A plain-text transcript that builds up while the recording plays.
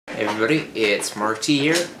Hey everybody, it's Mark T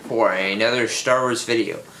here for another Star Wars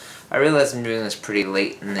video. I realize I'm doing this pretty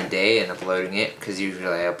late in the day and uploading it because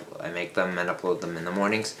usually I make them and upload them in the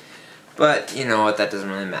mornings. But you know what, that doesn't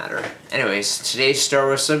really matter. Anyways, today's Star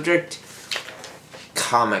Wars subject,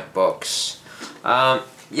 comic books.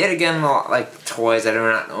 Yet again, like toys, I do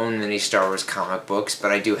not own many Star Wars comic books,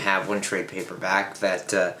 but I do have one trade paperback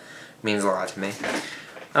that means a lot to me.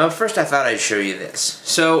 First I thought I'd show you this.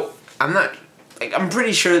 So, I'm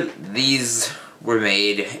pretty sure these were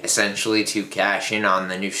made essentially to cash in on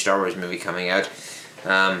the new Star Wars movie coming out.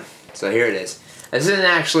 So here it is. This isn't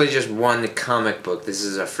actually just one comic book. This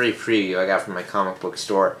is a free preview I got from my comic book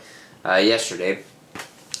store yesterday.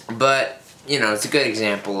 But, you know, it's a good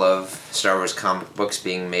example of Star Wars comic books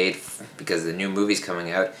being made because the new movie's coming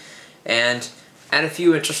out. And add a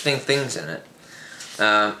few interesting things in it.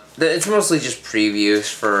 It's mostly just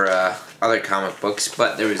previews for other comic books,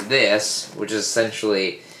 but there was this, which is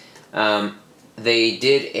essentially, they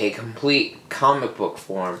did a complete comic book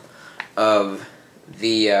form of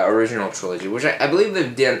the original trilogy, which I believe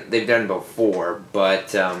they've done before,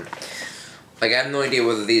 but like I have no idea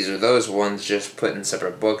whether these are those ones just put in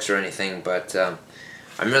separate books or anything, but I'm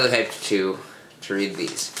really hyped to read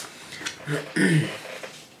these.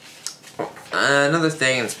 Another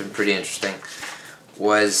thing that's been pretty interesting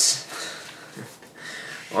was,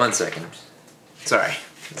 one second, sorry,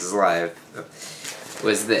 this is live,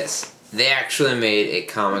 was this. They actually made a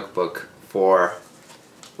comic book for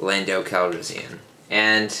Lando Calrissian,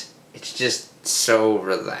 and it's just so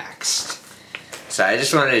relaxed. So I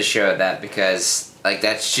just wanted to show that because, like,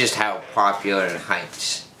 that's just how popular and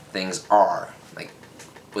hyped things are, like,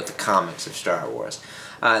 with the comics of Star Wars.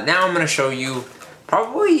 Now I'm going to show you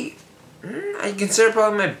probably, I consider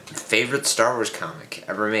probably my favorite Star Wars comic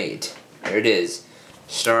ever made. There it is.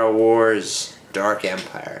 Star Wars Dark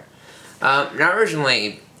Empire. Now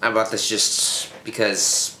originally, I bought this just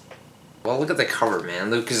because, well, look at the cover,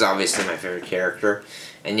 man. Luke is obviously my favorite character,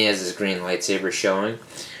 and he has his green lightsaber showing.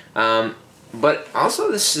 But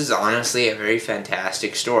also, this is honestly a very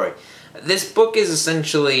fantastic story. This book is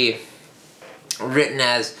essentially written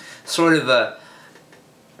as sort of a,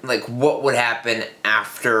 like, what would happen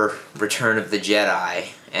after Return of the Jedi.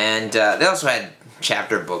 And they also had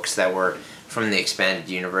chapter books that were from the expanded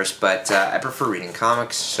universe, but I prefer reading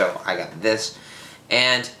comics, so I got this.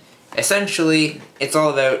 And essentially, it's all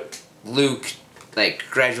about Luke, like,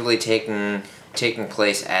 gradually taking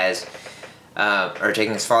place as, or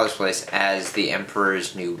taking his father's place as the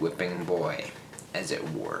Emperor's new whipping boy, as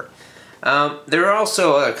it were. There are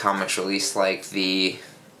also other comics released, like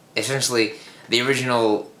essentially the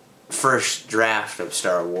original first draft of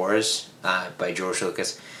Star Wars by George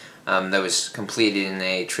Lucas that was completed in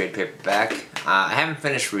a trade paperback. I haven't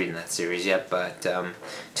finished reading that series yet, but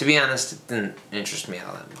to be honest, it didn't interest me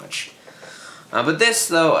all that much. But this,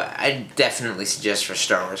 though, I definitely suggest for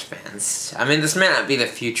Star Wars fans. I mean, this may not be the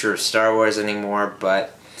future of Star Wars anymore,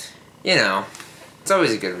 but, you know, it's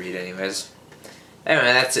always a good read anyways. Anyway,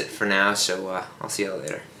 that's it for now, so I'll see you all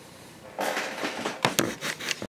later.